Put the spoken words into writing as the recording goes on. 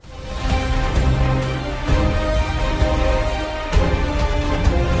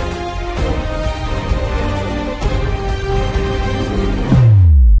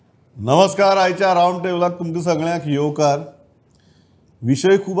नमस्कार. आयच्या राऊंड टेबलाक तुमकां सगळ्यांक येवकार.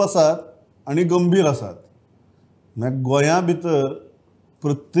 विशय खूब आसात आनी गंभीर आसात. गोंया भितर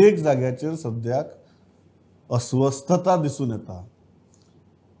प्रत्येक जाग्याचेर सद्याक अस्वस्थता दिसून येता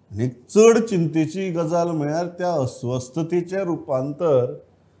आनी चड चिंतेची गजाल म्हळ्यार त्या अस्वस्थतेचें रुपांतर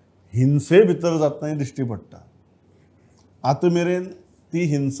हिंसे भितर जातना दिश्टी पडटा. आतां मेरेन ती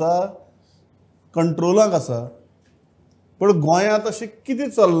हिंसा कंट्रोलाक आसा, पण गोंयांत अशें कितें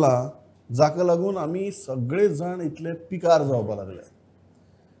चल्लां जाका लागून आमी सगळे जाण इतले पिकार जावपाक लागले.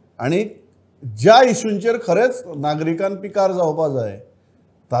 आनी ज्या इश्यूंचेर खरेंच नागरिकांक पिकार जावपाक जाय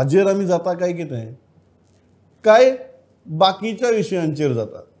ताजेर आमी जाता काय कितें, काय बाकीच्या विशयांचेर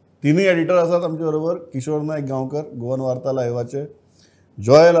जाता. तिनूय एडिटर आसात आमचे बरोबर. किशोर नायक गांवकर गोवन वार्ता लायव्हाचे,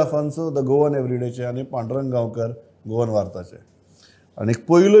 जॉयल आफान्सो द गोवन एवरीडेचे आनी पांडुरंग गांवकर गोवन वार्ताचे. आनी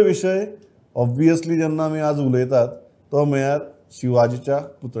पयलो विशय ऑब्वियसली जेन्ना आमी आज उलयतात तो म्हळ्यार शिवाजीच्या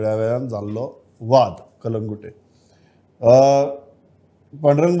पुतळ्या वेळान जाल्लो वाद कलंगुटे.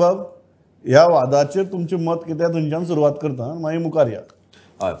 पांडुरंग बाब, ह्या वादाचेर तुमचें मत कितें थंयच्यान सुरवात करता मागीर मुखार या.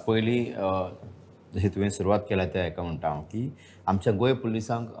 हय, पयलीं जशी तुवें सुरवात केल्या त्या हेका म्हणटा हांव की आमच्या गोंय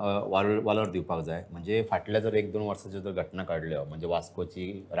पुलिसांक वालोर दिवपाक जाय. म्हणजे फाटल्या जर 1-2 वर्सांच्यो जर घटना काडल्यो, म्हणजे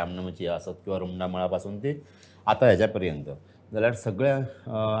वास्कोची, रामनगरची आसत किंवा रुमडामळा पासून ती आतां हेज्या पर्यंत, जाल्यार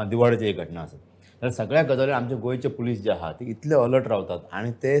सगळ्या दिवाळेची एक घटना आसत, जाल्यार सगळ्या गजाली आमचे गोंयचे पुलीस जे आहात ते इतले अलर्ट रावतात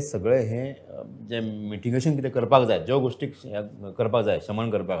आनी ते सगळे हे जे मिटिगेशन कितें करपाक जाय, ज्यो गोश्टी करपाक जाय शमन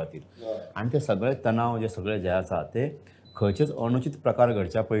करपा खातीर, आनी ते सगळे तणाव जे सगळे जे आसा ते खंयचेच अनुचित प्रकार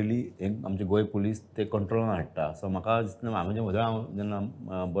घडच्या पयलीं आमचे गोंय पुलीस ते कंट्रोलान हाडटा. सो म्हाका दिसता, हांव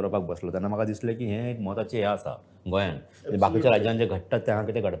जेन्ना बरोवपाक बसलो तेन्ना म्हाका दिसलें की हें एक म्हत्वाचें हें आसा गोंयांत. बाकीच्या राज्यांत जे घडटात ते हांगा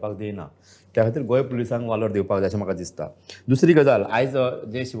कितें घडपाक दिना, त्या खातीर गोंय पुलिसांक वालोर दिवपाक जाय अशें म्हाका दिसता. दुसरी गजाल, आयज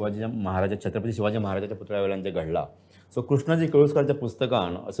जे शिवाजी महाराज, छत्रपती शिवाजी महाराजाच्या पुतळ्या वेळान जे घडलां, सो कृष्णाजी कळुसकरच्या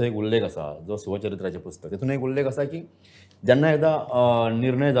पुस्तकान असो एक उल्लेख आसा, जो शिवचरित्राचें पुस्तक, तितून एक उल्लेख आसा की जेन्ना एकदां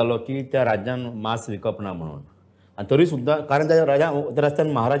निर्णय जालो की त्या राज्यान मांस विकप ना म्हणून, आनी तरी सुद्दां, कारण त्या रस्त्यान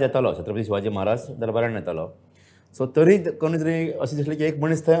महाराज येतालो, छत्रपती शिवाजी महाराज दरबारान येतालो, सो तरी कोणी तरी अशें दिसलें की एक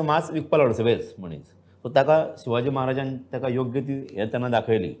मनीस थंय मांस विकपा लागलो, सगळेच मनीस. सो ताका शिवाजी महाराजान ताका योग्य ती हें तेन्ना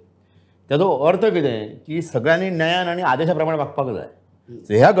दाखयली. ताजो अर्थ कितें की सगळ्यांनी न्यायान आनी आदेशा प्रमाणे वागपाक जाय.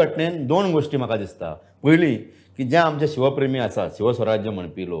 सो ह्या घटनेन 2 गोश्टी म्हाका दिसता. पयली की जे आमचे शिवप्रेमी आसात, शिवस्वराज्य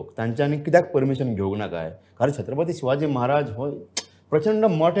म्हणपी लोक, तांच्यांनी कित्याक परमिशन घेवंक ना काय. कारण छत्रपती शिवाजी महाराज हो प्रचंड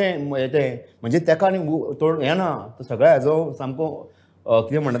मोठें येतें, म्हणजे ताका आनी हें ना, तो सगळ्या हेजो सामको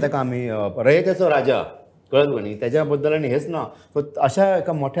कितें म्हणटा ताका आमी रयतेचो राजा, कळ्ळें न्ही, तेज्या बद्दल आनी हेंच ना. सो अशा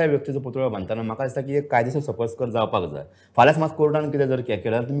एका मोठ्या व्यक्तीचो पुतळो बांदतना म्हाका दिसता की एक कायदेशीर सपोस्कर जावपाक जाय. फाल्यां समज कोर्टान कितें जर केलें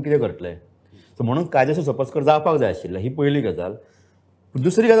जाल्यार तुमी कितें करतले. सो म्हणून कायदेशीर सपोस्कर जावपाक जाय आशिल्लें, ही पयली गजाल.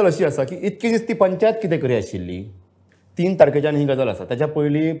 दुसरी गजाल अशी आसा की इतकी दीस ती पंचायत कितें करी आशिल्ली. 3 तारखेच्यान ही गजाल आसा. ताच्या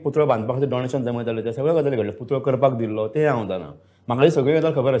पयलीं पुतळो बांदपा खातीर डोनेशन जमा जालें, ते सगळ्यो गजाली घडल्यो. पुतळो करपाक दिल्लो तें हांव जाणा, म्हाका ही सगळी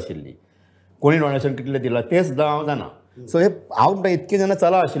गजाल खबर आशिल्ली. कोणी डोनेशन कितलें दिलां तें सुद्दां हांव जाणा. सो हे हांव म्हणटा इतके जेन्ना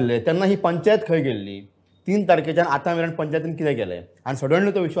चला आशिल्ले तेन्ना ही पंचायत खंय गेल्ली. 3 तारखेच्यान आतां मेरेन पंचायतीन कितें केलें आनी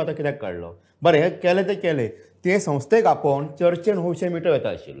सडनली तो विशय आतां कित्याक काडलो. बरें, हें केलें ते संस्थेक आपोवन चर्चेन हो विशय मिटो येता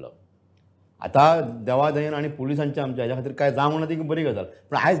आशिल्लो. आतां देवादयेन आनी पुलिसांच्या आमच्या हेज्या खातीर काय जावं ना ती बरी गजाल,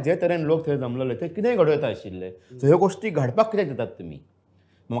 पण आयज जे तरेन लोक थंय जमलेले ते कितेंय घडोव येता आशिल्ले. सो ह्यो गोश्टी घडपाक कित्याक दितात तुमी.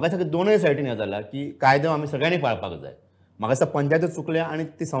 म्हाका दिसता की दोनूय सायडीन हें जाल्यार की कायदो आमी सगळ्यांनी पाळपाक जाय. म्हाका दिसता पंचायत्यो चुकल्या आनी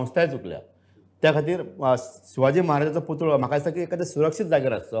ती संस्थाय चुकल्या. त्या खातीर शिवाजी महाराजाचो पुतळो म्हाका दिसता की एखाद्या सुरक्षीत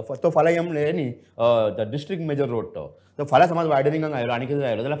जाग्यार आसचो. तो फाल्यां हे न्ही डिस्ट्रिक्ट मेजर रोड, तो फाल्यां समज वायडनिंगाक आयलो आनी कितें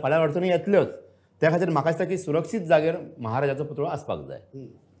आयलो जाल्यार फाल्यां अडचणी येतल्योच. त्या खातीर म्हाका दिसता की सुरक्षीत जाग्यार महाराजाचो पुतळो आसपाक जाय.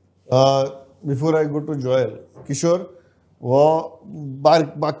 Before I go to Joel, Kishore, हो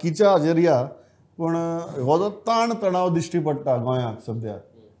बाकीच्या हाजेर या, पण हो जो ताण तणाव दिश्टी पडटा गोंयांत सद्या,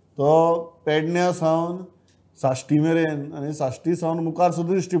 तो पेडण्या सावन साश्टी मेरेन आनी साश्टी सावन मुखार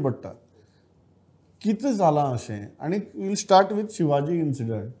सुद्दां दिश्टी पडटा. कितें जालां अशें, आनी we'll start with Shivaji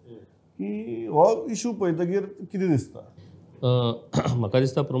incident, की हो इशू पळयतकीर कितें दिसता. म्हाका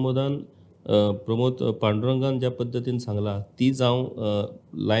दिसता प्रमोद पांडुरंगान ज्या पद्दतीन सांगला तीच हांव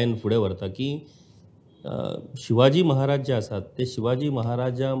लायन फुडें व्हरता की शिवाजी महाराज जे आसात ते शिवाजी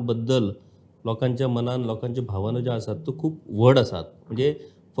महाराजा बद्दल लोकांच्या मनान लोकांचे भावना ज्यो आसात त्यो खूब व्हड आसात. म्हणजे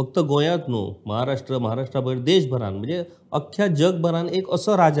फक्त गोंयांत न्हू, महाराष्ट्रा भायर देशभरान, म्हणजे अख्ख्या जगभरान एक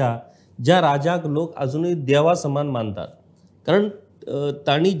असो राजा ज्या राजाक लोक अजुनूय देवा समान मानतात. कारण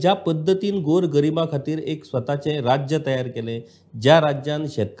तांणी ज्या पद्दतीन गोर गरिबा खातीर एक स्वताचें राज्य तयार केलें, ज्या राज्यान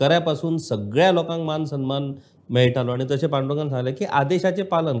शेतकऱ्या पासून सगळ्या लोकांक मान सन्मान मेळटालो, आनी तशें पांडुरंगान सांगलें की आदेशाचें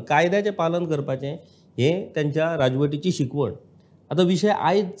पालन, कायद्याचें पालन करपाचें हें तेंच्या राजवटीची शिकवण. आतां विशय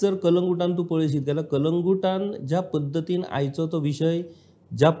आयज जर कलंगुटान तूं पळयशीत जाल्यार कलंगुटान ज्या पद्दतीन आयचो तो विशय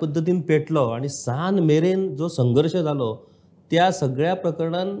ज्या पद्दतीन पेटलो आणि सान मेरेन जो संघर्श जालो त्या सगळ्या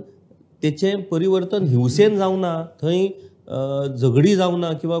प्रकरणान तेचें परिवर्तन हिंसेन जावना, थंय झगडी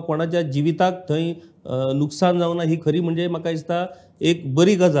जावना किंवा कोणाच्या जिविताक थंय नुकसान जावना, ही खरी म्हणजे म्हाका दिसता एक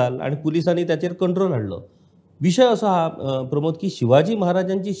बरी गजाल आणि पुलिसांनी त्याचेर कंट्रोल हाडलो. विशय असो आहा प्रमोद की शिवाजी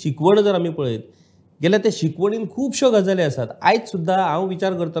महाराजांची शिकवण जर आमी पळयत गेल्यार त्या शिकवणीन खुबश्यो गजाली आसात. आयज सुद्दां हांव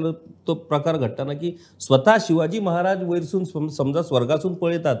विचार करतालो तो प्रकार घडटाना की स्वता शिवाजी महाराज वयरसून समजा स्वर्गासून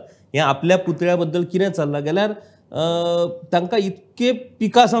पळयतात हें आपल्या पुतळ्या बद्दल कितें चल्लां गेल्यार तांकां इतके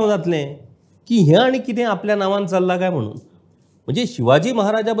पिकासांव जातलें की हें आनी कितें आपल्या नांवान चल्लां काय म्हणून. म्हणजे शिवाजी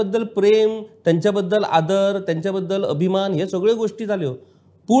महाराजा बद्दल प्रेम, त्यांच्या बद्दल आदर, त्यांच्या बद्दल अभिमान हे सगळ्यो गोष्टी जाल्यो,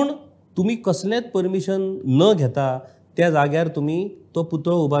 पूण तुम्ही कसलेंच परमिशन न घेता त्या जाग्यार तुम्ही तो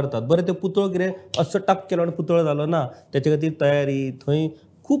पुतळो उबारतात. बरें ते पुतळो कितें असो टक केलो आनी पुतळो जालो ना, त्याच्या खातीर तयारी थंय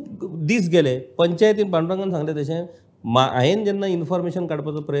खूब दीस गेले. पंचायतीन पांडुरंगान सांगलें तशें हांवें जेन्ना इन्फॉर्मेशन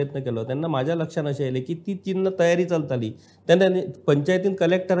काडपाचो प्रयत्न केलो तेन्ना म्हाज्या लक्षान अशें येयलें की ती चिन्न तयारी चलताली तेन्ना पंचायतीन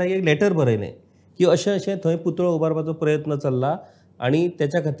कलेक्टराक एक लेटर बरयलें की अशें अशें थंय पुतळो उबारपाचो प्रयत्न चल्ला आणि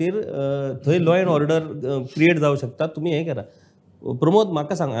त्याच्या खातीर थंय लॉ अँड ऑर्डर क्रिएट जावं शकता, तुमी हें करा. प्रमोद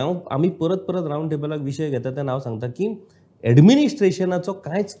म्हाका सांग, आमी परत परत रावंड टेबलाक विशय घेता तेन्ना हांव सांगता की एडमिनिस्ट्रेशनाचो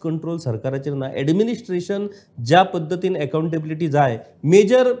कांयच कंट्रोल सरकाराचेर ना. एडमिनिस्ट्रेशन ज्या पद्दतीन अकाउंटेबिलिटी जाय,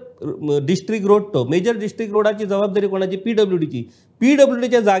 मेजर डिस्ट्रिक्ट रोड तो मेजर डिस्ट्रिक्ट रोडाची जबाबदारी कोणाची? PWDची.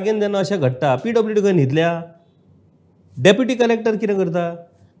 PWDच्या जागेन जेन्ना अशें घडटा, PWD खंय न्हिदल्या? डेप्युटी कलेक्टर कितें करता?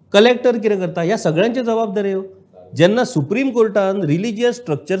 कलेक्टर कितें करता? ह्या सगळ्यांच्यो जबाबदाऱ्यो. जेन्ना सुप्रीम कोर्टान रिलिजियस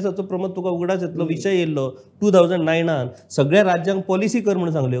स्ट्रक्चर्साचो प्रमोद तुका उगडास येतलो विशय येयल्लो 2009 सगळ्या राज्यांक पॉलिसी कर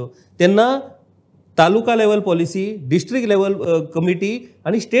म्हणून सांगल्यो, तेन्ना तालुका level policy, district level committee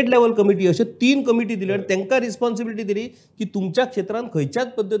आणि स्टेट लेवल कमिटी अशे 3 कमिटी दिल्यो आणि तांकां रिस्पॉन्सिबिलिटी दिली की तुमच्या क्षेत्रांत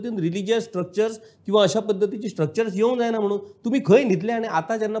खंयच्याच पद्दतीन रिलिजियस स्ट्रक्चर्स किंवा अशा पद्दतीची स्ट्रक्चर्स येवंक जायना म्हणून. तुम्ही खंय न्हिदले आणि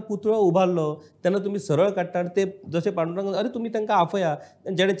आता जेन्ना पुतळो उबारलो तेन्ना तुम्ही सरळ काडटा आणि ते जशें पांडुरंग अरे तुम्ही तांकां आफया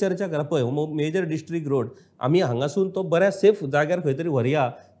जेणे चर्चा करा पळय मेजर डिस्ट्रिक्ट रोड आमी हांगासून तो बऱ्या सेफ जाग्यार खंय तरी व्हरया,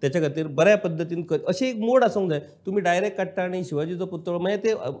 त्याच्या खातीर बऱ्या पद्दतीन अशें एक मोड आसूंक जाय. तुम्ही डायरेक्ट काडटा आणि शिवाजीचो पुतळो म्हणजे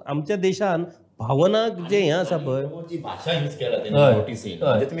ते आमच्या देशान भावना जे हें आसा पळय जी भाषा यूज केला तेन्ना नोटिसीन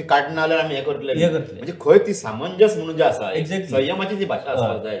म्हणजे तुम्ही काडना जाल्यार आमी हें करतले म्हणजे खंय ती सामंजस म्हणून जे आसा संयमाची जी भाशा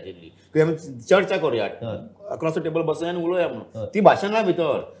आसपाक जाय आशिल्ली की आमी चर्चा करूया अक्रॉस द टेबल बसूया आनी उलोवया म्हणून ती भाशा ना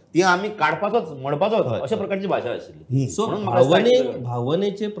भितर ती आमी काडपाचोच म्हणपाचोच अशा प्रकारची भाशा आशिल्ली. सो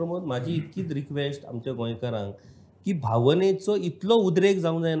भावनेचे प्रमोद माझी इतकीच रिक्वेस्ट आमच्या गोंयकारांक की भावनेचो इतलो उद्रेक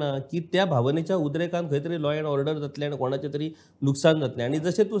जावंक जायना की त्या भावनेच्या उद्रेकान खंय तरी लॉ अँड ऑर्डर जातलें आनी कोणाचें तरी नुकसान जातलें. आनी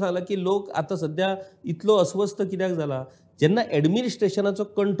जशें तूं सांगलां की लोक आतां सद्या इतलो अस्वस्थ कित्याक जाला, जेन्ना एडमिनिस्ट्रेशनाचो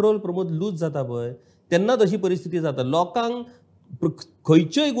कंट्रोल प्रमोद लूज जाता पळय तेन्नाच अशी परिस्थिती जाता. लोकांक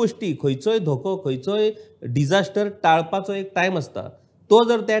खंयच्योय गोष्टी, खंयचोय धोको, खंयचोय डिझास्टर टाळपाचो एक टायम आसता. तो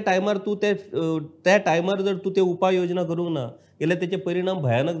जर त्या टायमार तूं त्या टायमार जर तूं ते उपाय योजना करूंक ना जाल्यार तेचे परिणाम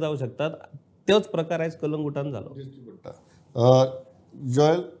भयानक जावं शकतात. तोच प्रकार आयज कलंगुटान जालो.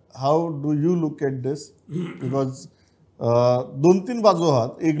 Joel, how do you look at this? Because 2-3 बाजू आहात.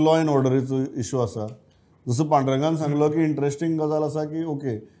 एक लॉ अँड ऑर्डरीचो इशू आसा. जसं पांडुरंगान सांगलो की इंटरेस्टिंग गजाल आसा की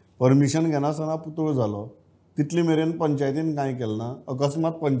ओके परमिशन घेनासतना पुतळो जालो, तितली मेरेन पंचायतीन कांय केलें ना.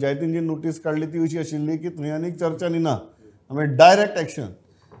 अकस्मात पंचायतीन जी नोटीस काडली ती अशी आशिल्ली की थंय आनीक चर्चा ना, आमी डायरेक्ट एक्शन.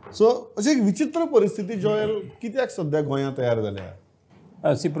 सो अशी एक विचित्र परिस्थिती जॉयल कित्याक सद्या गोंयांत तयार जाल्या?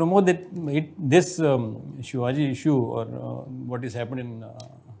 See, Pramod, this Shivaji issue or what is happened in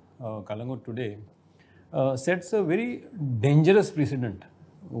Calangute today sets a very dangerous precedent.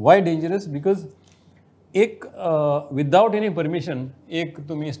 Why dangerous? Because without any permission,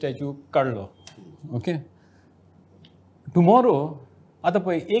 तुम्ही statue काढलो, okay? Tomorrow, आता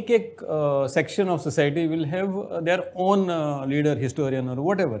पळय एक section of society will have their own leader, historian or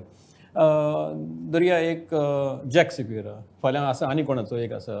whatever. दर्या एक jack Sequeira, फाल्यां आसा आनी कोणाचो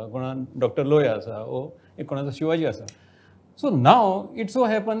एक आसा, कोणा डॉक्टर लोया आसा, एक कोणाचो शिवाजी आसा. So now it so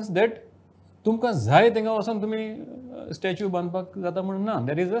happens that तुमकां जाय तेंगा वचून तुमी स्टॅच्यू बांदपाक जाता म्हणून ना.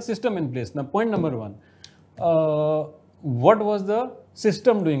 There is a system in place. ना point number 1, what was the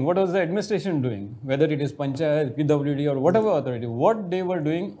system doing? What was the administration doing? Whether it is panchayat, PWD or whatever authority, what they were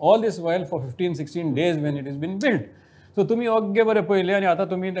doing all this while for 15-16 days when it has been built. So तुम्ही ओग्गे बरें पळयलें आनी आतां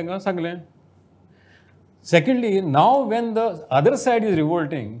तुमी तांकां सांगलें. Secondly, now when the other side is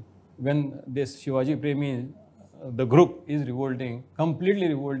revolting, when this Shivaji प्रेमी the group is revolting, completely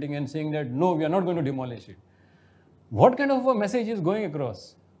revolting and saying that no, we are not going to demolish it. What kind of a message is going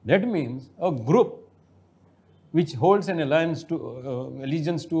across? That means a group which holds an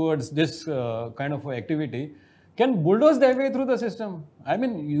allegiance towards this kind of activity can bulldoze their way through the system. I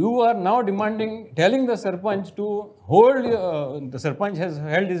mean, you are now telling the Sarpanch to hold, the Sarpanch has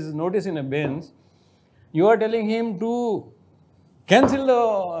held his notice in abeyance. You are telling him to cancel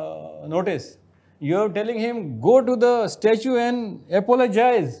the notice. You are telling him go to the statue and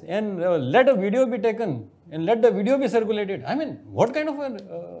apologize and let a video be taken and let the video be circulated. I mean, what kind of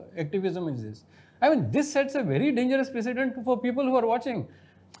activism is this? I mean, this sets a very dangerous precedent for people who are watching.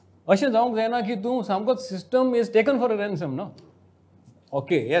 अशें जावंक जायना की तूं सामको system is taken for a ransom, no?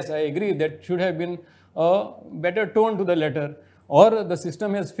 Okay, yes, I agree that should have been a better tone to the letter, or the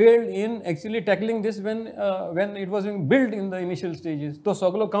system has failed in actually tackling this when it was being built in the initial stages. तो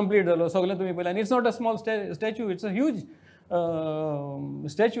सगळो complete जालो, सगळें तुमी पळयलें, and it's not a small statue, it's a huge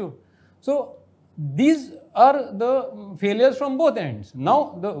statue. So these are the failures from both ends.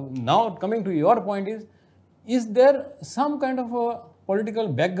 Now coming to your point is there some kind of a political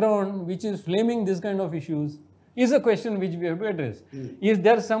background which is flaming this kind of issues? Is a question which we have to address. Is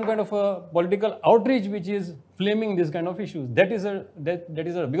there some kind of a political outreach which is flaming this kind of issues? That is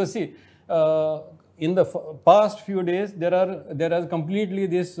a because see, in the past few days there are completely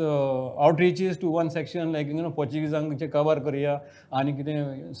this outreaches to one section, like Portuguese cover Korea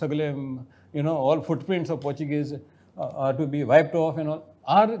and sagle all footprints of Portuguese are to be wiped off and all.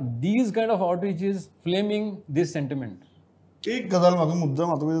 Are these kind of outreaches flaming this sentiment? एक गजाल म्हाका मुद्दम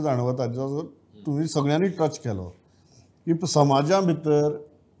आता कितें जाणवता जो तुमी सगळ्यांनी टच केलो की समाजा भितर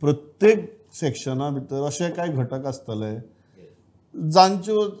प्रत्येक सेक्शना भितर अशे कांय घटक आसतले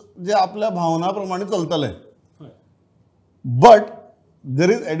जांच्यो जे आपल्या भावना प्रमाणे चलतले, but there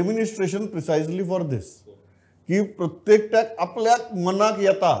is administration precisely for this की प्रत्येकट्याक आपल्याक मनाक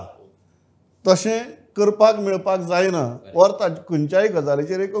येता तशें करपाक मेळपाक जायना, और खंयच्याय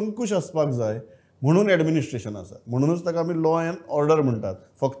गजालीचेर एक अंकुश आसपाक जाय म्हणून एडमिनिस्ट्रेशन आसा. म्हणूनच ताका आमी लॉ एंड ऑर्डर म्हणटात.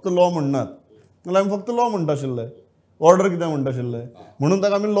 फक्त लॉ म्हणनात, नाल्यार आमी फक्त लॉ म्हणटा आशिल्ले, ऑर्डर कित्याक म्हणटा आशिल्ले, म्हणून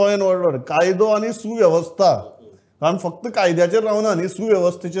ताका आमी लॉ एंड ऑर्डर, कायदो आनी सुवेवस्था. कारण फक्त कायद्याचेर रावना न्ही,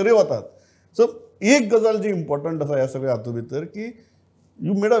 सुवेवस्थेचेरय वतात. सो एक गजाल जी इम्पॉर्टंट आसा ह्या सगळ्या हातूंत भितर की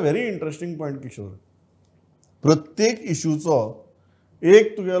you made a very interesting point Kishore. प्रत्येक इश्यूचो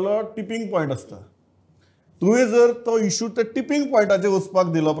एक तुगेलो टिपींग पॉयंट आसता. तुवें जर तो इश्यू त्या टिपींग पॉयंटाचेर वचपाक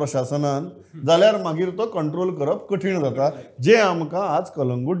दिलो प्रशासनान जाल्यार मागीर तो कंट्रोल करप कठीण जाता, जे आमकां आज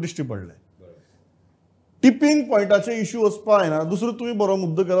कलंगूट दिश्टी पडलें. टिपींग पॉयंटाचे इश्यू वचपा जायना. दुसरो तुवें बरो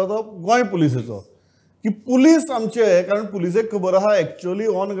मुद्दो केलो तो गोंय पुलिसेचो की पुलीस आमचे, कारण पुलिसेक खबर आहा एक्चुअली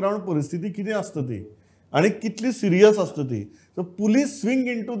ऑन ग्रावंड परिस्थिती कितें आसता ती आनी कितली सिरियस आसता ती. So police swing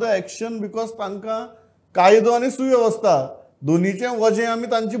into the action because तांकां कायदो आनी सुवेवस्था दोनीचें वजें आमी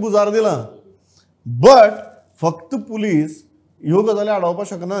तांची भुजार दिलां. बट फक्त पुलीस ह्यो गजाली आडावपाक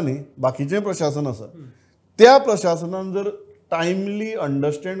शकना न्ही, बाकीचें प्रशासन आसा. त्या प्रशासनान जर टायमली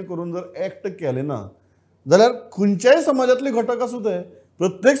अंडरस्टँड करून जर एक्ट केलें ना जाल्यार खंयच्याय समाजातले घटक आसूं ते,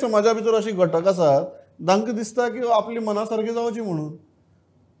 प्रत्येक समाजा भितर अशी घटक आसात तांकां दिसता की आपली मना सारकी जावची म्हणून.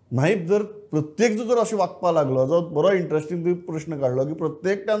 मागीर जर प्रत्येक जर अशें वागपाक लागलो, जो बरो इंटरेस्टिंग प्रश्न काडलो की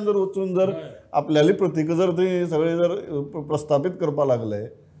प्रत्येकट्यान जर वचून जर आपल्याली प्रतीक जर थंय सगळे जर प्रस्थापीत करपाक लागले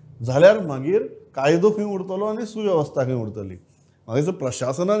जाल्यार मागीर कायदो खंय उरतलो आनी सुवेवस्था खंय उरतली. मागीर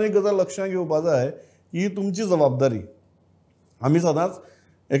प्रशासनान एक गजाल लक्षांत घेवपाक जाय की तुमची जबाबदारी. आमी सदांच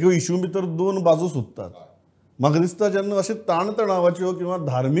एका इश्यू भितर दोन बाजू सोदतात. म्हाका दिसता जेन्ना अशे ताणतणावाच्यो किंवा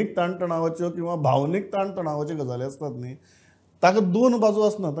धार्मीक ताणतणावाच्यो किंवा भावनीक ताणतणावाच्यो गजाली आसतात न्ही, ताका दोन बाजू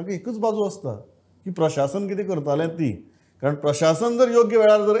आसना, ताका एकच बाजू आसता की प्रशासन कितें करतालें ती. कारण प्रशासन जर योग्य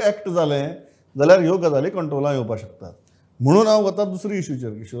वेळार जर एक्ट जालें जाल्यार ह्यो गजाली कंट्रोलान येवपाक शकतात. म्हणून हांव वता दुसऱ्या इश्यूचेर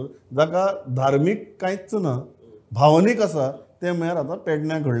किशोर, जाका धार्मीक कांयच ना, भावनीक आसा, तें म्हळ्यार आतां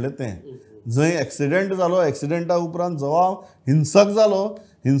पेडण्यां घडलें तें. जंय एक्सिडेंट जालो, एक्सिडेंटा उपरांत जवाब हिंसक जालो,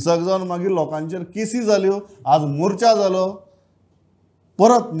 हिंसक जावन मागीर लोकांचेर केसी जाल्यो, आज मोर्चा जालो,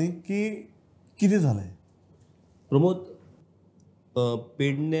 परत न्ही की कितें जालें. प्रमोद,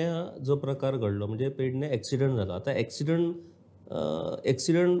 पेडण्या जो प्रकार घडलो म्हणजे पेडण्या एक्सिडंट जालो. आता एक्सिडंट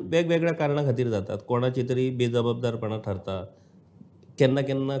वेगवेगळ्या कारणां खातीर जातात. कोणाची तरी बेजबाबदारपणां ठरता, केन्ना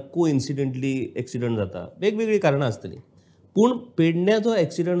केन्ना कोइन्सिडेंटली एक्सिडंट जाता, वेगवेगळी कारणां आसतलीं. पूण पेडण्या जो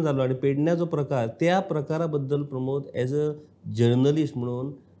एक्सिडंट जालो आनी पेडण्या जो प्रकार, त्या प्रकारा बद्दल प्रमोद एज अ जर्नलिस्ट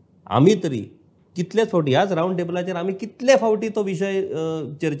म्हणून आमी तरी कितलेच फावटी ह्याच रावंड टेबलाचेर आमी कितले फावटी तो विशय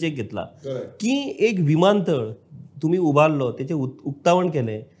चर्चेक घेतला की एक विमानतळ तुमी उबारलो, तेचें उक्तावण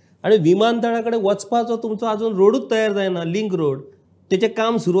केलें आनी विमानतळा कडेन वचपाचो तुमचो आजून रोडूच तयार जायना, लिंक रोड, तेचें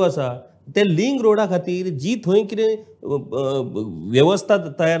काम सुरू आसा. ते लिंक रोडा खातीर जी थंय कितें वेवस्था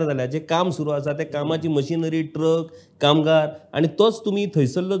तयार जाल्या, जें काम सुरू आसा, त्या कामाची मशिनरी, ट्रक, कामगार आनी तोच तुमी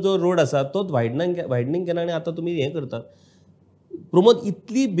थंयसरलो जो रोड आसा तोच वायडनिंग केला आनी आतां तुमी हें करतात. प्रमोद,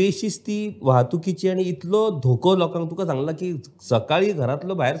 इतली बेशिस्ती वाहतुकीची आणि इतलो धोको लोकांक, तुका सांगला की सकाळी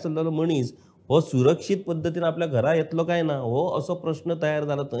घरातलो भायर सरलेलो मनीस हो सुरक्षीत पद्दतीन आपल्या घरा येतलो काय ना, हो असो प्रश्न तयार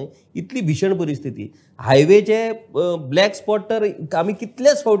जाला थंय. इतली भीषण परिस्थिती. हायवेचे ब्लॅक स्पॉट तर आमी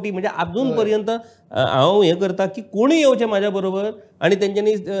कितलेच फावटी, म्हणजे अजून पर्यंत हांव हें करता की कोणूय येवचें म्हाज्या बरोबर आनी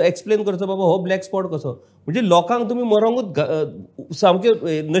तेंच्यांनी एक्सप्लेन करचो, बाबा हो ब्लॅक स्पॉट कसो. म्हणजे लोकांक तुमी मरोंगूच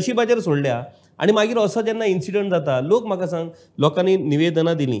सामके नशिबाचेर सोडल्या. आनी मागीर असो जेन्ना इन्सिडंट जाता, लोक म्हाका सांग, लोकांनी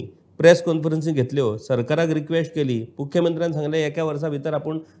निवेदनां दिलीं, प्रेस कॉन्फरन्सी घेतल्यो, सरकाराक रिक्वेस्ट केली, मुख्यमंत्र्यान सांगलें एका वर्सा भितर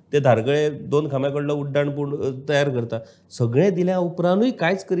आपूण ते धारगळे 2 खांब्या कडलो उड्डाण पूल तयार करता. सगळें दिल्या उपरांतूय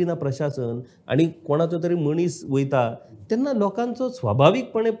कांयच करिना प्रशासन, आनी कोणाचो तरी मनीस वयता तेन्ना लोकांचो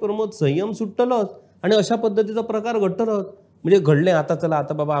स्वाभावीकपणे प्रमोद संयम सुट्टलोच आनी अशा पद्दतीचो प्रकार घडटलोच. म्हणजे घडलें, आतां चला,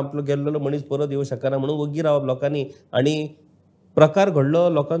 आतां बाबा आपलो गेल्लो मनीस परत येवं शकना म्हणून वग्गी रावप लोकांनी, आनी प्रकार घडलो,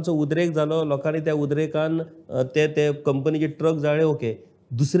 लोकांचो उद्रेक जालो, लोकांनी त्या उद्रेकान ते कंपनीचे ट्रक जाळे. ओके,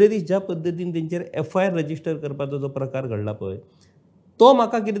 दुसरे दीस ज्या पद्दतीन तेंचेर FIR रजिस्टर करपाचो जो प्रकार घडला पळय, तो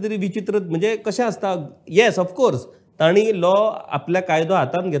म्हाका कितें तरी विचित्र. म्हणजे कशें आसता, येस ऑफकोर्स तांणी लॉ आपल्या कायदो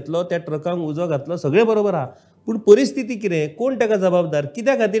हातान घेतलो, त्या ट्रकांक उजो घातलो, सगळें बरोबर आहा. पूण परिस्थिती कितें, कोण ताका जबाबदार,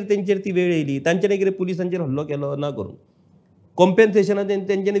 कित्या खातीर तेंचेर ती वेळ येयली, तांच्यांनी कितें पुलिसांचेर हल्लो केलो ना करून, कॉम्पेन्सेशनाचे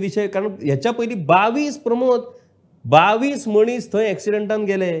तेंच्यांनी विशय. कारण ह्याच्या पयलीं 22 मनीस थंय एक्सिडेंटान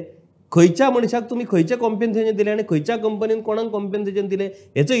गेले. खंयच्या मनशाक तुमी खंयचें कॉम्पेन्सेशन दिलें आनी खंयच्या कंपनीन कोणाक कॉम्पेन्सेशन दिलें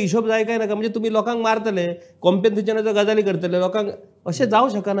हेचो हिशोब जाय काय नाका. म्हणजे तुमी लोकांक मारतले, कॉम्पेन्सेशनाच्यो गजाली करतले, लोकांक अशें जावं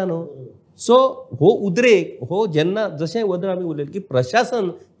शकना न्हू. सो हो उद्रेक, हो जेन्ना जशें वदळ आमी उलयलें की प्रशासन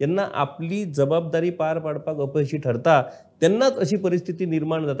जेन्ना आपली जबाबदारी पार पाडपाक अपयशी ठरता तेन्नाच अशी परिस्थिती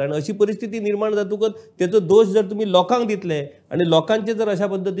निर्माण जाता. आनी अशी परिस्थिती निर्माण जातकच तेचो दोश जर तुमी लोकांक दितले आनी लोकांचे जर अशा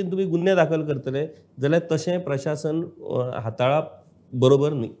पद्दतीन तुमी गुन्हे दाखल करतले जाल्यार तशें प्रशासन हाताळप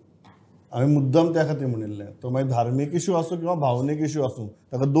बरोबर न्ही. हांवें मुद्दम त्या खातीर म्हणिल्लें, तो मागीर धार्मीक इशू आसूं किंवा भावनीक इशू आसूं,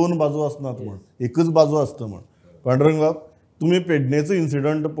 ताका 2 बाजू आसनात म्हण, एकच बाजू आसता म्हण. पांडुरंग बाब, तुमी पेडणेचो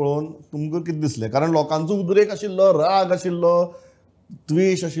इन्सिडंट पळोवन तुमकां कितें दिसलें? कारण लोकांचो उद्रेक आशिल्लो, राग आशिल्लो,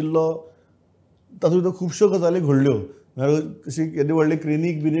 द्वेश आशिल्लो, तातूंत खुबश्यो गजाली घडल्यो. कशी येदी व्हडली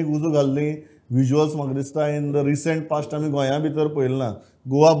क्लिनीक उजो घाल्ली. विज्युअल्स म्हाका दिसता इन द रिसंट पास्ट आमी गोंया भितर पळयलें ना.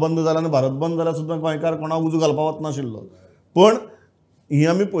 गोवा बंद जाला आनी भारत बंद जाल्यार सुद्दां गोंयकार कोणाक उजो घालपाक वचनाशिल्लो. पण ही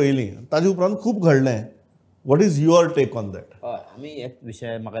आमी पळयलीं, ताजे उपरांत खूब घडलें. What is your take on that? आमी एक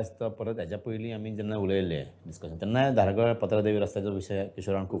विशय म्हाका दिसता परत हेच्या पयलीं आमी जेन्ना उलयले डिस्कशन तेन्ना धारगळ पत्रादेवी रस्त्याचो विशय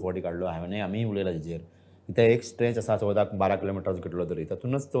किशोरान खूब फावटी काडलो, हांवें आमी उलयला तेजेर. कित्याक एक स्ट्रेच आसा 14-12 किलोमिटर कितलो तरी,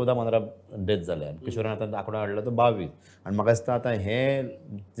 तातूनच 14-15 डेथ जाले. किशोरान आतां आंकडो हाडलो तो 22. आनी म्हाका दिसता आतां हें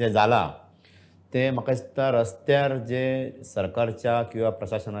जें जालां ते म्हाका दिसता रस्त्यार जे सरकारच्या किंवा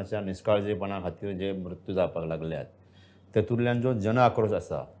प्रशासनाच्या निश्काळजीपणा खातीर जे मृत्यू जावपाक लागल्यात तेतूंतल्यान जो जन आक्रोश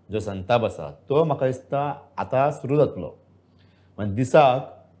आसा, जो संताप आसा, तो म्हाका दिसता आतां सुरू जातलो. म्हणजे दिसाक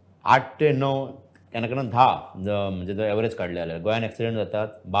 8 ते 9 केन्ना केन्ना 10 म्हणजे जो एवरेज काडले जाल्यार गोंयान एक्सिडेंट जातात.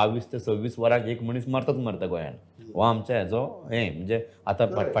 22 ते 26 वरांक एक मनीस मरता गोंयान. हो आमच्या हेजो म्हणजे आतां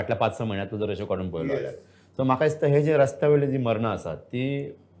फाटल्या 5-6 म्हयन्यांतलो जर रेशो काडून पळयलो जाल्यार. सो म्हाका दिसता हे जे रस्त्या वयली जी मरणां आसात ती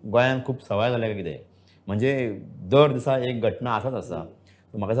गोंयान खूब सवाय जाल्या कितें, म्हणजे दर दिसा एक घटना आसा.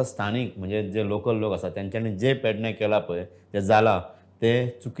 म्हाका दिसता स्थानीक म्हणजे जे लोकल लोक आसा तेंच्यांनी जे पेडणे केला पळय, जे जाला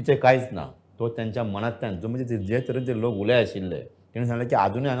ते चुकीचें कांयच ना. तो तेंच्या मनांतल्यान जो म्हणजे जे तरेचे लोक उलय आशिल्ले तेणें सांगलें की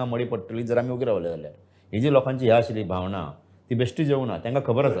आजुनूय हांगा मडी पडटली जर आमी उगी रावले जाल्यार. ही जी लोकांची ह्या आशिल्ली भावना ती बेश्टी जेवना, तांकां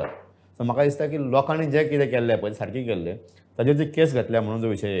खबर आसा. सो म्हाका दिसता की लोकांनी जे कितें केल्लें पळय सारकें केल्लें, ताजेर जी केस घातल्या म्हणून जो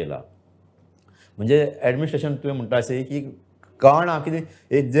विशय येयला. म्हणजे एडमिनिस्ट्रेशन तुवें म्हणटा अशें की कळना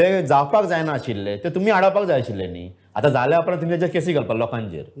कितें जे जावपाक जायना आशिल्लें ते तुमी आडावपाक जाय आशिल्लें न्ही. आतां जाल्या उपरांत तुमी तेजेर केसी घालपाक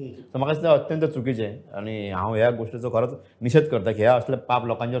लोकांचेर. सो म्हाका दिसता अत्यंत चुकीचें. आनी हांव ह्या गोश्टीचो खरोच निशेध करता की ह्या असले पाप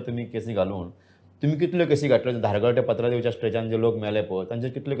लोकांचेर तुमी केसी घालून तुमी कितल्यो केसी घातल्यो. धारगळ ते पत्रादेवीच्या स्ट्रेचान जे लोक मेले पळय तांचेर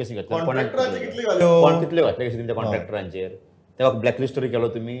कितल्यो केसी घातल्यो, कितल्यो घातल्यो केसी तुमच्या कॉन्ट्रॅक्टरांचेर. तेव्हा ब्लॅकलिस्टरी केलो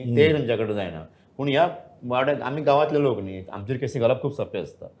तुमी, तेय तुमच्या कडेन जायना. पूण ह्या वाड्यात आमी गांवांतले लोक न्ही, आमचेर केसी घालप खूब सोंपें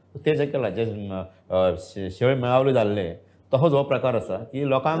आसता. ते जे केला जे शेळ मेळावल्यो जाल्ले तसोच हो प्रकार आसा की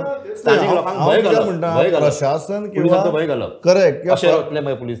लोकांक स्थानीक लोकांक भंय घालप, प्रशासन किंवा भंय घालप. करेक्ट, अशें वतले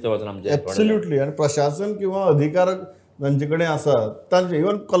मागीर पुलीस ते वचून आमचे. एब्सोल्युटली. आनी प्रशासन किंवा अधिकार तांचे कडेन आसात तांचे.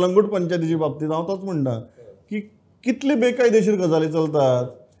 इवन कलंगूट पंचायतीच्या बाबतींत हांव तोच म्हणटा की कितली बेकायदेशीर गजाली चलतात.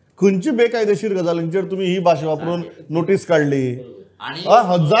 खंयची बेकायदेशीर गजालींचेर तुमी ही भाशा वापरून नोटीस काडली.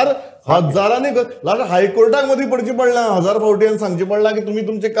 हजारांनी हायकोर्टाक मदीं पडची पडलां, 1000 फावटी सांगचें पडलां की तुमी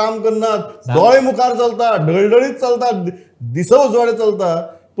तुमचें काम करनात. दोळे मुखार चलता, ढळढळीत चलता, दिस उजवाडे चलता.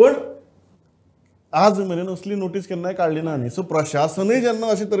 पण आज मेरेन असली नोटीस केन्नाय काडली ना न्ही. सो प्रशासनूय जेन्ना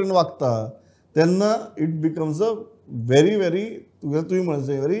अशे तरेन वागता तेन्ना it becomes a very very तुमी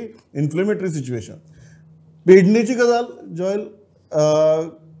म्हणचे व्हेरी इन्फ्लेमेटरी सिच्युएशन. पेडणेची गजाल जॉयल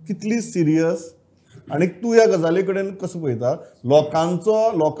कितली सिरियस आणि तूं ह्या गजाली कडेन कसो पळयता?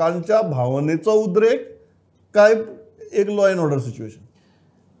 लोकांच्या भावनेचो उद्रेक काय एक law and order situation?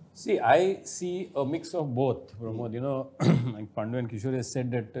 See, I see a mix of both, Pramod. Like Pandu and Kishore has said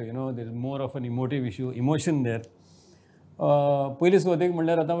that, there is more of an emotive issue, emotion there. पयली सुवातेक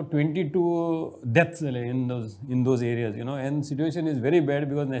म्हणल्यार आतां 22 deaths जाले in those areas, and situation is very bad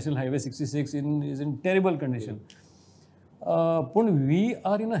because National Highway 66 is in terrible condition. पूण we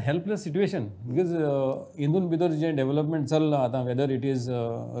are in a helpless situation because हितून भितर जे development चल्लां आतां, whether it is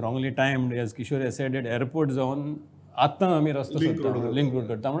wrongly timed, as Kishore has said, at airport जावन आतां आमी रस्तो सोदता, लिंक रोड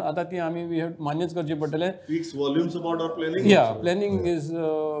करता, म्हणून आतां ती आमी वी हॅव मान्यच करचें पडटलें. Speaks volumes about our planning. Yeah, planning is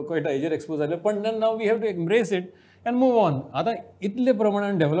quite हेजेर एक्सपोज जालें, पण then now we have to embrace it and move on. आतां इतले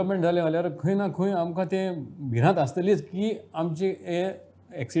प्रमाणान डेव्हलपमेंट जालें जाल्यार खंय ना खंय आमकां तें भिरांत आसतलीच की आमचे हे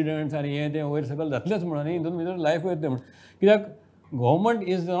एक्सिडेंट्स आनी हे तें वयर सकयल जातलेच म्हणून, आनी हितून भितर लायफ वयतलें म्हणून. कित्याक government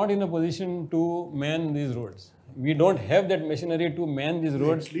is not in a position to man these roads. We don't have that machinery to man these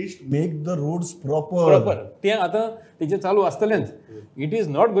roads. At least make the roads proper. ते आता तेचे चालू असतलेच. It is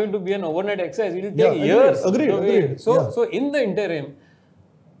not going to be an overnight exercise. It will take years. Agreed. So in the interim,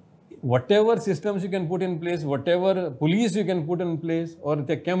 whatever systems you can put in place, whatever police you can put in place, or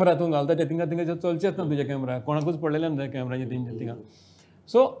ते camera तूं घालता ते थिंगा चलचेच ना तुजे camera, कोणाकूच पडलेले ना कॅमेराचे थिंगा.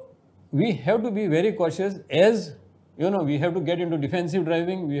 So we have to be very cautious, as we have to get into defensive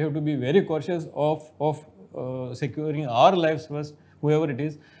driving. We have to be very cautious of securing our lives first, whoever it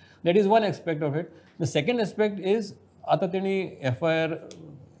is. That is one aspect of it. The second aspect is आता तेणी FIR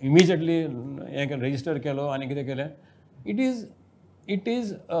immediately register केलो आनी कितें केलें. It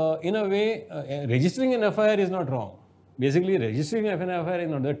is in a way registering an FIR is not wrong. Basically registering an FIR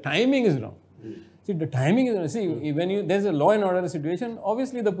is not. The timing is wrong. See, the timing is wrong. See, when there's a law and order situation,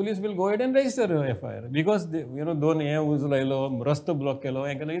 obviously the police will go ahead and register a FIR because दोन हे उजलायलो, रस्तो block केलो,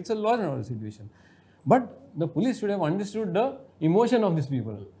 it's a law and order situation. But the police should have understood the emotion of these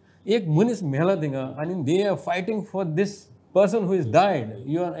people. एक मनीस मेला थिंगा and they are fighting for this person who has died.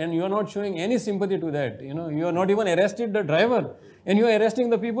 You are not showing any sympathy to that. You are not even arrested the driver, and you are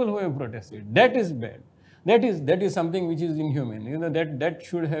arresting the people who have protested. That is bad. That is something which is inhuman. That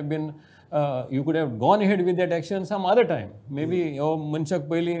should have been. You could have gone ahead with that action some other time. Maybe मनशाक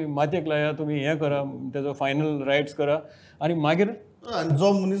पयली मातयेक लाया, तुम्ही हे करा, त्याचो final rights करा, आणि मागीर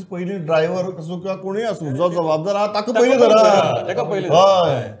जो मनीस पयली ड्रायव्हर असो किंवा कोणी असो जो जबाबदार आहा ताका पयली धरा, ताका पयली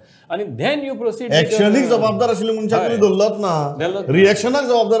हय, आणि then you proceed. एक्शनीक जबाबदार आशिल्ले मनशाक तुम्ही धरलात ना, रिएक्शनाक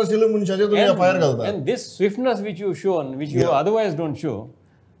जबाबदार आशिल्ले मनशाचे तुम्ही FIR घालता. And this swiftness which you shown, which you otherwise don't show,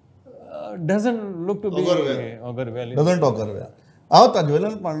 doesn't look to be augur well. Doesn't augur well. हांव ताजे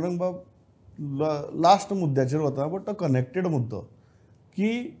वयल्यान पांडुरंग बाब लास्ट मुद्द्याचेर वता, बट तो कनेक्टेड मुद्दो की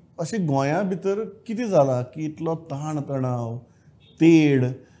अशें गोंया भितर कितें जालां की इतलो ताण तणाव, तेड,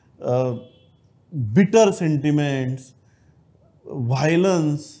 बिटर सेंटिमेंट्स,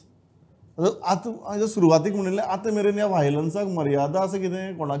 व्हायलन्स. आतां सुरवातीक म्हणिल्लें आतां मेरेन ह्या व्हायलन्साक मर्यादा आसा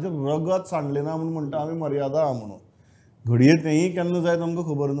कितें, कोणाचें रगत सांडलें ना म्हणून म्हणटा आमी मर्यादा आहा म्हणून. घडये तेंय केन्ना जायत आमकां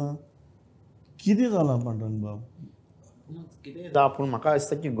खबर ना. कितें जालां पांडुरंग बाब? कितें जाता पूण म्हाका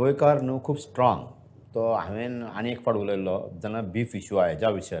दिसता की गोंयकार न्हू खूब स्ट्रॉंग. तो हांवें आनी एक फावट उलयल्लो जेन्ना बीफ इश्यू हेज्या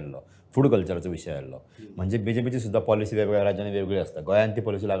विशय आयल्लो, फूड कल्चराचो विशय आयल्लो. म्हणजे BJPची सुद्दां पॉलिसी वेगवेगळ्या राज्यांनी वेगळी आसता. गोंयांत ती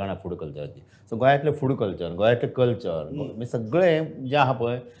पॉलिसी लागना फूड कल्चराची. सो गोंयांतलें फूड कल्चर, गोंयांतलें कल्चर म्हणजे सगळें जें आहा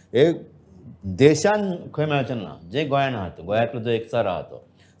पळय हे देशान खंय मेळचें ना. जें गोंयान आहा तो गोंयांतलो जो एकचार आहा तो.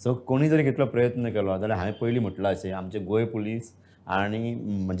 सो कोणी जरी कितलो प्रयत्न केलो जाल्यार हांवें पयलीं म्हटलां अशें आमचे गोंय पुलीस आणि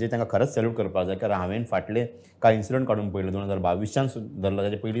म्हणजे तांकां खरंच सॅल्यूट करपाक जाय. कारण हांवें फाटले कांय इन्सिडंट काडून पळयले 2022 धरला,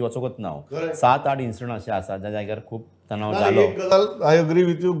 ताचे पयलीं वचोकच ना हांव. 7-8 इन्सिडंट अशे आसात ज्या जाग्यार खूब तणाव जालो. एक गजाल I agree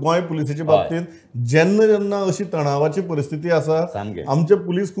with you. Goa पुलिसेच्या बाबतींत जेन्ना अशी तणावाची परिस्थिती आसा आमचे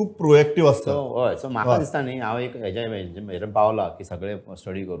पुलीस खूब प्रोएक्टीव आसता. हय. सो म्हाका दिसता न्ही हांव एक हेजेर पावला की सगळे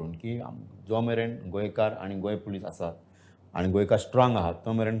स्टडी करून की जो मेरेन गोंयकार आनी गोंय पुलीस आसात आनी गोंयकार स्ट्रॉंग आहात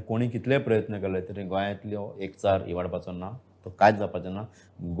तो मेरेन कोणी कितले प्रयत्न केले तरी गोंयांतलो एकचार इवाडपाचो ना, तो कांयच जावपाचें ना.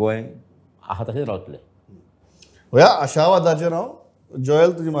 गोंय आहा तशेंच रावतलें. ह्या आशावादाचेर हांव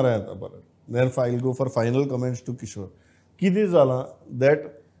जॉयल तुजी मारा येता परत. Then file go for final comments to Kishore. कितें जालां दॅट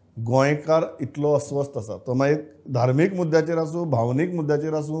गोंयकार इतलो अस्वस्थ आसा, तो मागीर धार्मीक मुद्द्याचेर आसूं, भावनीक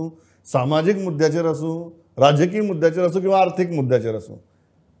मुद्द्याचेर आसूं, सामाजीक मुद्द्याचेर आसूं, राजकीय मुद्द्याचेर आसूं किंवा आर्थीक मुद्द्याचेर आसूं,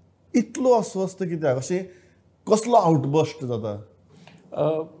 इतलो अस्वस्थ कित्याक? अशें कसलो आउटबस्ट जाता?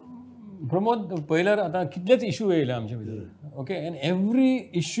 प्रमोद, पयल्यार आतां कितलेच इश्यू येयले आमचे भितर. Okay, and every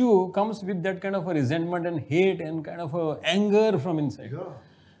issue comes with that kind of a resentment and hate and kind of a anger from inside.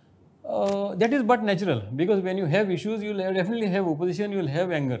 That is but natural, because when you have issues, you will definitely have opposition, you will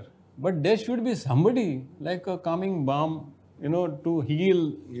have anger. But there should be somebody like a calming balm to heal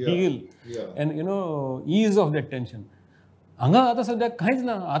and ease of that tension. हांगा आतां सद्याक कांयच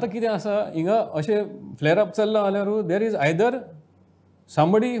ना. आतां कितें आसा हिंगा अशें फ्लेअर अप चल्ला जाल्यार there is either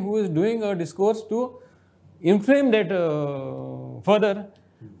somebody who is doing a discourse to inflame that further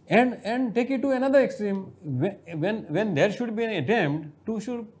and take it to another extreme when there should be an attempt to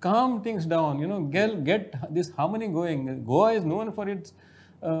should calm things down, get this harmony going. Goa is known for its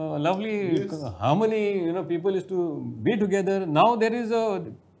lovely harmony, people used to be together. Now there is a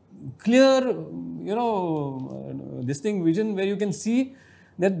clear this thing vision where you can see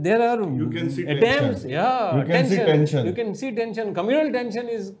that there are attempts, tension. You can see tension, communal tension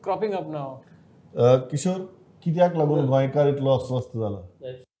is cropping up now. Kishore, कित्याक लागून गोंयकार इतलो अस्वस्थ जाला?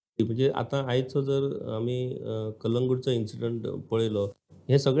 म्हणजे आता आयचो जर आमी कलंगूटचो इन्सिडंट पळयलो,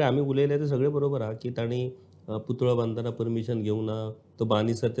 हे सगळे आमी उलयले ते सगळे बरोबर आहा की तांणी पुतळो बांदतना परमिशन घेवंक ना, तो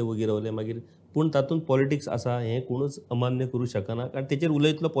बांदिसर ते वगैरे रावले मागीर, पूण तातूंत पॉलिटिक्स आसा हें कोणूच अमान्य करूं शकना. कारण तेचेर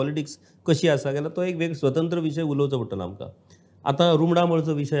उलयतलो पॉलिटिक्स कशी आसा जाल्यार तो एक वेग स्वतंत्र विशय उलोवचो पडटलो आमकां. आतां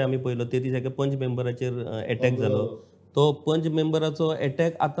रुमडामळचो विशय आमी पळयलो, ते दिसाचे पंच मेंबराचेर अटॅक जालो. तो पंच मेंबराचो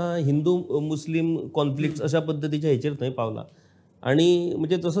अटॅक आतां हिंदू मुस्लीम कॉन्फ्लिक्ट अशा पद्दतीच्या हेचेर थंय पावला. आणि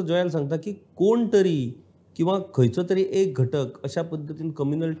म्हणजे जसो जॉयल सांगता की कोण तरी किंवा खंयचो तरी एक घटक अशा पद्दतीन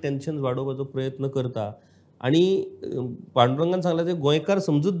कम्युनल टेन्शन वाडोवपाचो प्रयत्न करता. आणि पांडुरंगान सांगलां ते गोंयकार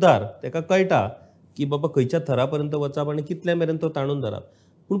समजूतदार, ताका कळटा की बाबा खंयच्या थरा पर्यंत वचप आनी कितल्या मेरेन तो ताणून धरप.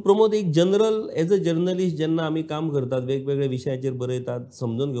 पूण प्रमोद, एक जनरल एज अ जर्नलिस्ट जेन्ना आमी काम करतात, वेगवेगळ्या विशयाचेर बरयतात,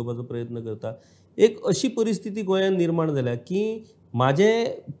 समजून घेवपाचो प्रयत्न करतात, एक अशी परिस्थिती गोंयांत निर्माण जाल्या की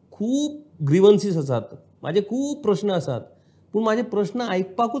म्हाजे खूब ग्रिवन्सीस आसात, म्हाजे खूब प्रश्न आसात, पूण म्हाजे प्रश्न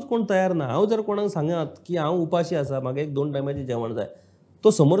आयकपाकूच कोण तयार ना. हांव जर कोणाक सांगात की हांव उपाशी आसा, म्हाका 1-2 टायमाचें जेवण जाय,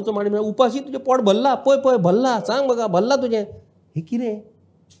 तो समोरचो माणूस म्हणटा उपाशी, तुजें पोट भरला, पळय भरला, सांग म्हाका भरला तुजें. हें कितें?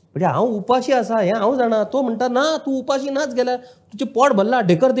 म्हणजे हांव उपाशी आसा हें हांव जाणा, तो म्हणटा ना तूं उपाशी नाच गेल्यार तुजें पोट भरला,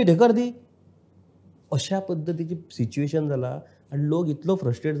 ढेकर दी. अशा पद्दतीची सिच्युएशन जाला आनी लोक इतलो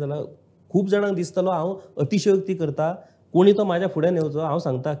फ्रस्ट्रेट जाला. खूब जाणांक दिसतलो हांव अतिशयोक्ती करता, कोणी तो म्हाज्या फुड्यान येवचो, हांव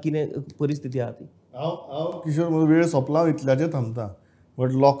सांगता कितें परिस्थिती आहा ती. हांव किशोर, म्हजो वेळ सोंपला, इतल्याचेर थांबता.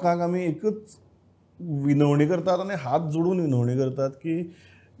 बट लोकांक आमी एकच विनवणी करतात आनी हात जोडून विनवणी करतात की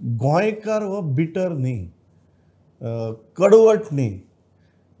गोंयकार हो बिटर न्ही, कडवट न्ही.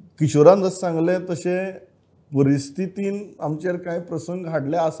 किशोरान जशें सांगलें तशें परिस्थितीन आमचेर कांय प्रसंग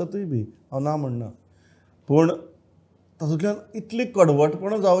हाडले आसतूय बी, हांव ना म्हणना, पूण तातूंतल्यान इतली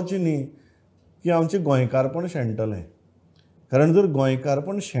कडवटपणां जावची न्ही की आमचें गोंयकारपण शेणटलें. कारण जर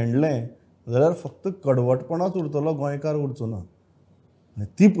गोंयकारपण शेणलें जाल्यार फक्त कडवटपणाच उरतलो, गोंयकार उरचो ना. आनी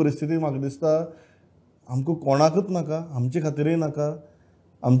ती परिस्थिती म्हाका दिसता आमकां कोणाकूच नाका, आमचे खातीरय नाका,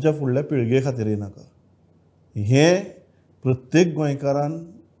 आमच्या फुडल्या पिळगे खातीरय नाका. हें प्रत्येक गोंयकारान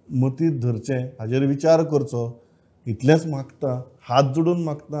मतींत धरचें, हाजेर विचार करचो, इतलेंच मागता, हात जोडून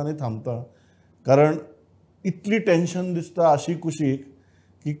मागता आनी थांबता. कारण इतली टेन्शन दिसता अशी कुशीक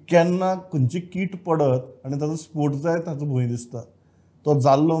की केन्ना खंयची कीट पडत आनी ताचो स्फोट जायत हाचो भंय दिसता. तो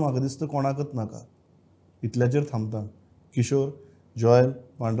जाल्लो म्हाका दिसता कोणाकच नाका. इतल्याचेर थांबता. Kishore, Joel,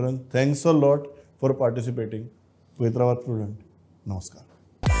 Pandurang, thanks a lot for participating. पळयत रावात प्रुडंट. नमस्कार.